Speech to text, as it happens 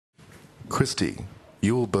Christy,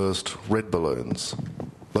 you will burst red balloons.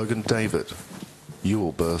 Logan David, you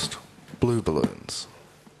will burst blue balloons.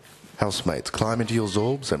 Housemates, climb into your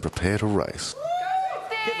Zorbs and prepare to race.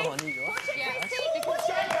 Get behind you, guys.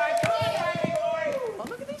 Oh,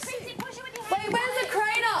 look at this thing. Wait, where's the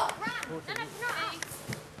crater?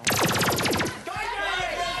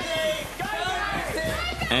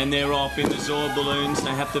 And they're off in the Zorb balloons.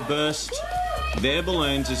 They have to burst their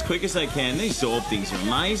balloons as quick as they can. These Zorb things are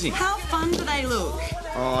amazing. How fun do they look?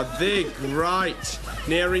 Oh, they're great.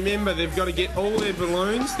 Now remember, they've got to get all their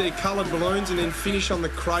balloons, their coloured balloons, and then finish on the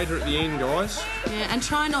crater at the end, guys. Yeah, and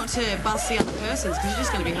try not to bust the other persons, because you're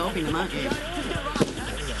just going to be helping them, aren't you?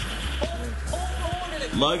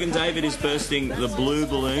 Logan David is bursting the blue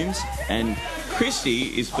balloons, and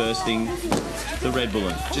Christy is bursting the red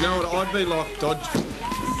balloon. Do you know what I'd be like, Dodge?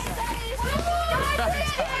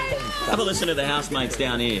 Have a listen to the housemates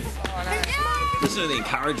down here. Listen to the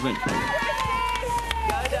encouragement.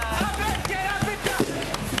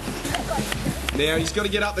 Now he's got to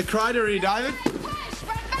get up the crater here, David.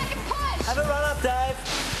 Have a run up, Dave.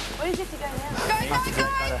 Where do you have to go now?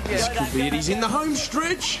 Go! This could be it. He's in the home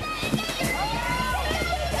stretch.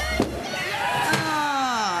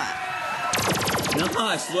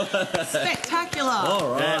 Nice work. Spectacular.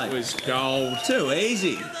 All right. That was gold. Too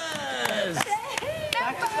easy.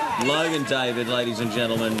 Logan David, ladies and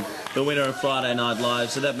gentlemen, the winner of Friday Night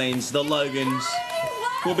Live. So that means the Logans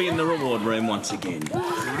will be in the reward room once again.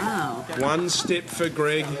 Wow. One step for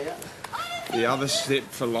Greg, the other step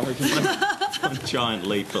for Logan. A giant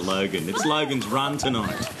leap for Logan. It's Logan's run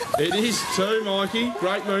tonight. It is too, Mikey.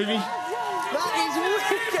 Great movie. That is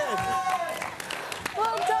wicked.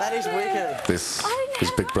 Well done. That is wicked. This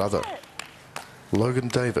is Big Brother. Logan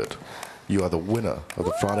David, you are the winner of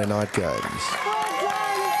the Friday Night Games.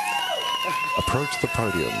 Approach the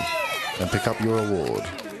podium and pick up your award.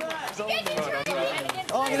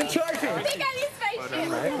 Oh, I'm going to trophy. Pick up his spaceship.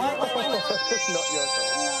 Not your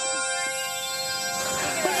fault.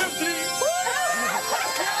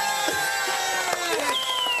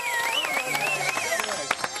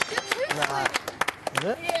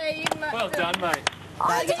 Yeah, you might. Well done, mate.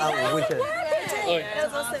 That's wicked. That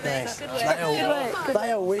was awesome. Thanks. Good work.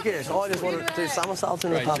 They are wicked. I just wanted to do somersaults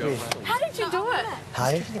in the puppy. How did you do it?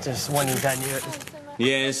 Hey, just when you don't knew it.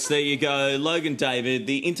 Yes, there you go. Logan David,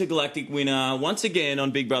 the intergalactic winner, once again on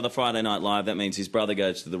Big Brother Friday Night Live. That means his brother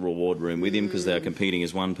goes to the reward room with him because they're competing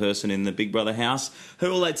as one person in the Big Brother house. Who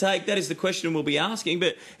will they take? That is the question we'll be asking.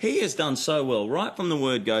 But he has done so well right from the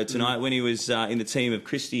word go tonight when he was in the team of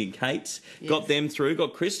Christy and Kate's. Yes. Got them through,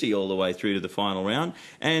 got Christy all the way through to the final round.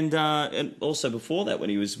 And also before that when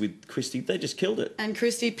he was with Christy, they just killed it. And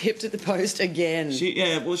Christy pipped at the post again. She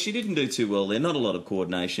didn't do too well there. Not a lot of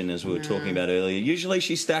coordination as we were talking about earlier. Usually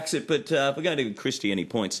she stacks it, but if we're going to give Christy any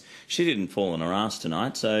points, she didn't fall on her ass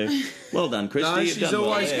tonight, so well done, Christy. No, she's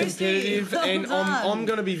always competitive, Well and done. I'm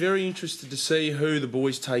going to be very interested to see who the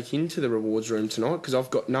boys take into the rewards room tonight, because I've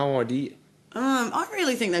got no idea. I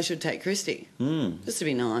really think they should take Christy, just to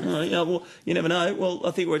be nice. Yeah, well, you never know. Well,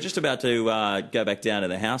 I think we're just about to go back down to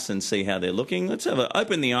the house and see how they're looking. Let's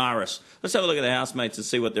open the iris. Let's have a look at the housemates and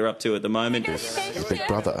see what they're up to at the moment. This is Big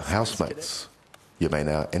Brother, housemates. You may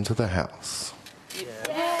now enter the house.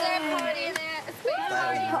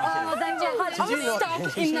 I was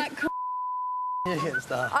stuck in that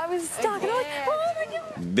I was stuck. And I was, oh my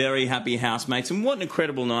God. Very happy housemates, and what an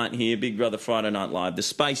incredible night here, Big Brother Friday Night Live. The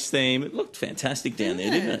space theme, it looked fantastic down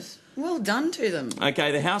there, didn't it? Well done to them.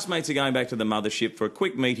 Okay, the housemates are going back to the mothership for a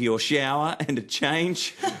quick meteor shower and a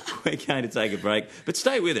change. We're going to take a break, but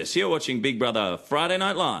stay with us. You're watching Big Brother Friday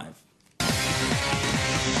Night Live.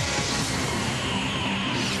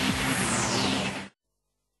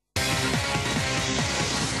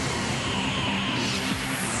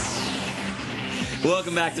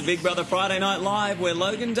 Welcome back to Big Brother Friday Night Live, where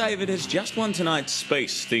Logan David has just won tonight's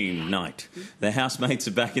space-themed night. The housemates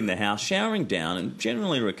are back in the house, showering down and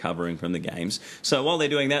generally recovering from the games. So while they're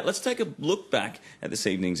doing that, let's take a look back at this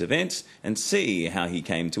evening's events and see how he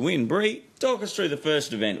came to win. Bree, talk us through the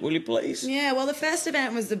first event, will you please? Yeah, well, the first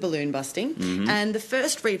event was the balloon busting, and the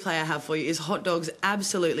first replay I have for you is Hot Dogs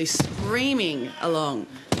absolutely screaming along.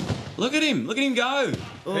 Look at him go.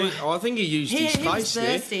 I think he used his He was face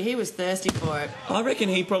there. thirsty. He was thirsty for it. I reckon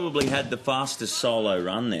he probably had the fastest solo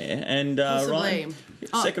run there. And Possibly. Ryan,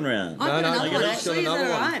 second round. I've got another he's one, got actually. Is another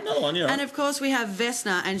that all one. right? Another one, yeah. And, of course, we have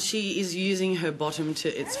Vesna, and she is using her bottom to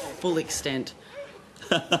its full extent.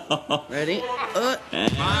 Ready?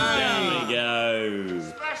 And there we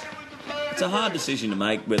go. It's a hard decision to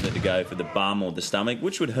make whether to go for the bum or the stomach.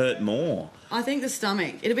 Which would hurt more? I think the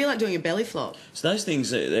stomach. It'd be like doing a belly flop. So those things,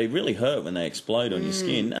 they really hurt when they explode on your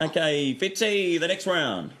skin. Okay, Fitzy, the next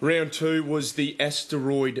round. Round 2 was the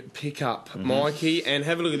asteroid pickup, Mikey. And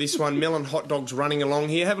have a look at this one. Mel and hot dogs running along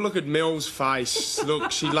here. Have a look at Mel's face.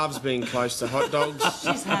 Look, she loves being close to hot dogs.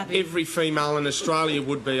 She's happy. Every female in Australia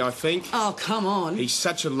would be, I think. Oh, come on. He's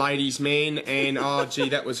such a ladies' man, and oh, gee,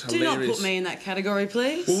 that was Do hilarious. not put me in that category,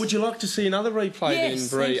 please. Well, would you like to see another replay Yes,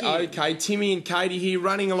 then, Bree? thank you. Okay, Timmy and Katie here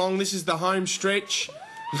running along. This is the home stretch.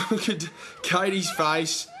 Look at Katie's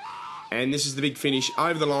face. And this is the big finish.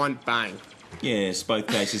 Over the line, bang. Yes, both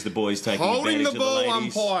cases the boys taking Holding the advantage ball, of the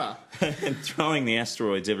ladies umpire. and throwing the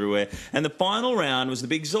asteroids everywhere. And the final round was the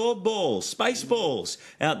big Zorb balls, space balls,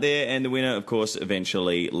 out there. And the winner, of course,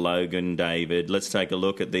 eventually Logan David. Let's take a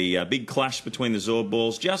look at the big clash between the Zorb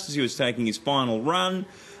balls just as he was taking his final run.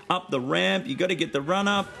 Up the ramp, you got to get the run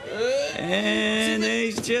up. And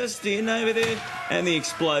he's just in over there. And the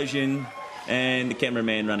explosion. And the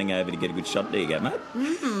cameraman running over to get a good shot. There you go, mate.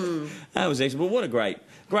 That was excellent. Well, what a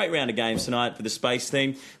great round of games tonight for the space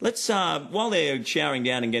team. Let's, while they're showering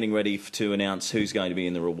down and getting ready to announce who's going to be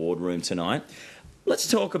in the reward room tonight,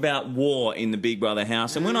 let's talk about war in the Big Brother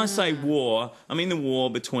house. And when I say war, I mean the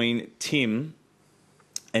war between Tim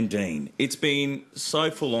and Dean. It's been so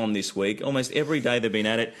full on this week. Almost every day they've been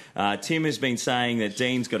at it. Tim has been saying that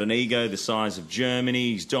Dean's got an ego the size of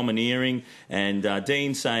Germany. He's domineering. And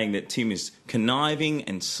Dean saying that Tim is conniving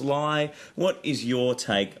and sly. What is your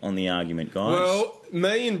take on the argument, guys? Well,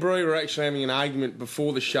 me and Bree were actually having an argument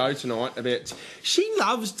before the show tonight about... She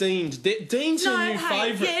loves Dean's. Dean's her new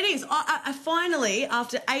favourite. Yeah, it is. I finally,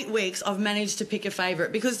 after 8 weeks, I've managed to pick a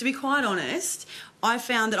favourite because, to be quite honest, I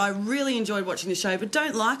found that I really enjoyed watching the show but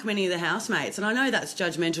don't like many of the housemates. And I know that's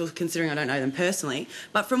judgmental considering I don't know them personally.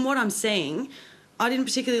 But from what I'm seeing, I didn't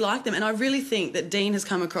particularly like them. And I really think that Dean has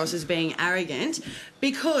come across as being arrogant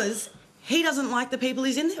because he doesn't like the people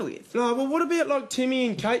he's in there with. No, well, what about like Timmy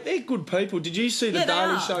and Kate? They're good people. Did you see the Yeah, they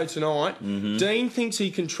Daily are. Show tonight? Dean thinks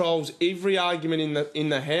he controls every argument in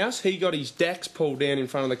the house. He got his Dax pulled down in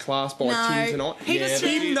front of the class by Tim tonight. He just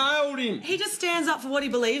Tim nailed him. He just stands up for what he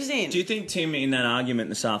believes in. Do you think Tim, in that argument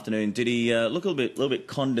this afternoon, did he look a little bit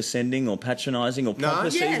condescending or patronising or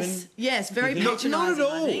pompous even? Yes, very Not patronising. at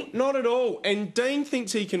all. I think. Not at all. And Dean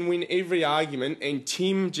thinks he can win every argument, and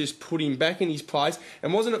Tim just put him back in his place.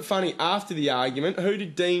 And wasn't it funny after the argument? Who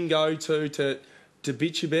did Dean go to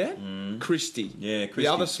bitch about? Christy. Yeah, Christy. The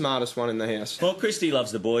other smartest one in the house. Well, Christy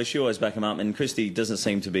loves the boys. She always back him up, and Christy doesn't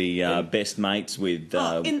seem to be best mates with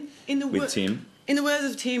in the with Tim. In the words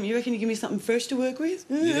of Tim, you reckon you give me something fresh to work with?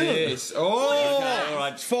 Yes. Oh, Okay, all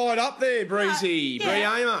right. fired up there, Breezy. Yeah.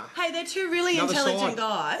 Breamer. Hey, they're two really Another intelligent side.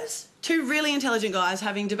 guys. Two really intelligent guys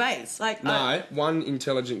having debates. Like No, one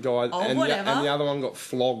intelligent guy and whatever. the other one got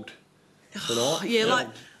flogged tonight. yeah, like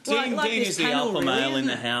Dean this is the panel, alpha really, male in isn't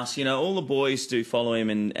the it? house. You know, all the boys do follow him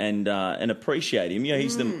and appreciate him. You know,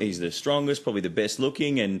 he's the strongest, probably the best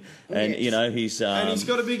looking, and you know he's And he's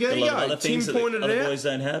got a big a lot of ego. other things Tim that pointed other it out. boys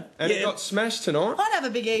don't have. And it got smashed tonight. I'd have a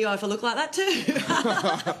big ego if I looked like that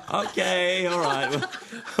too. Okay, all right.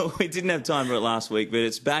 Well, we didn't have time for it last week, but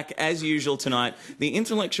it's back as usual tonight. The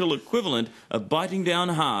intellectual equivalent of biting down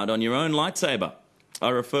hard on your own lightsaber. I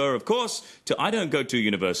refer, of course, to I Don't Go to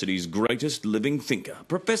University's greatest living thinker,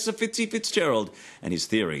 Professor Fitzy Fitzgerald, and his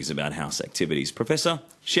theories about house activities. Professor,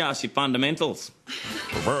 show us your fundamentals.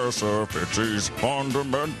 Professor Fitzy's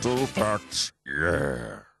fundamental facts.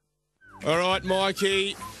 Yeah. All right,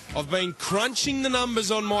 Mikey. I've been crunching the numbers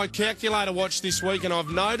on my calculator watch this week, and I've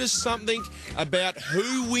noticed something about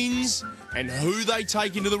who wins and who they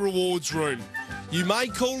take into the rewards room. You may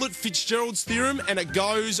call it Fitzgerald's theorem, and it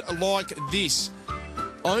goes like this.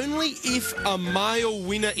 Only if a male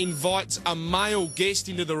winner invites a male guest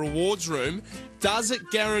into the rewards room does it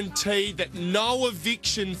guarantee that no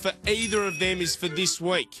eviction for either of them is for this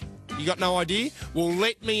week. You got no idea? Well,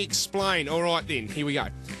 let me explain. All right, then. Here we go.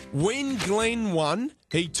 When Glenn won,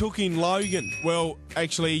 he took in Logan. Well,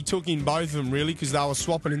 actually, he took in both of them, really, because they were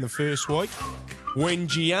swapping in the first week. When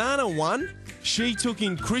Gianna won, she took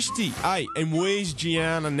in Christy. Hey, and where's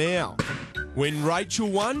Gianna now? When Rachel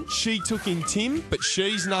won, she took in Tim, but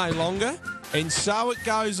she's no longer. And so it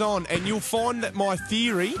goes on. And you'll find that my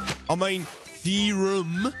theorem,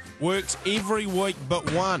 works every week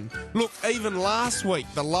but one. Look, even last week,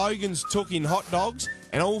 the Logans took in hot dogs,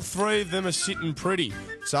 and all three of them are sitting pretty.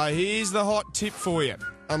 So here's the hot tip for you.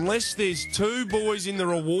 Unless there's two boys in the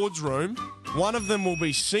rewards room, one of them will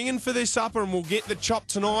be singing for their supper and will get the chop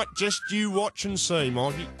tonight. Just you watch and see,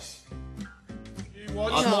 Mikey.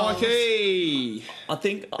 Watch Mikey. I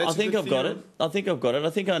think That's a good I've got it. theorem. I think I've got it. I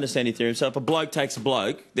think I understand your theorem. So if a bloke takes a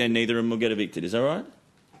bloke, then neither of them will get evicted. Is that right?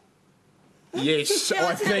 Yes, Yeah,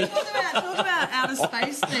 I think. talk about outer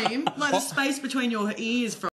space theme, like the space between your ears.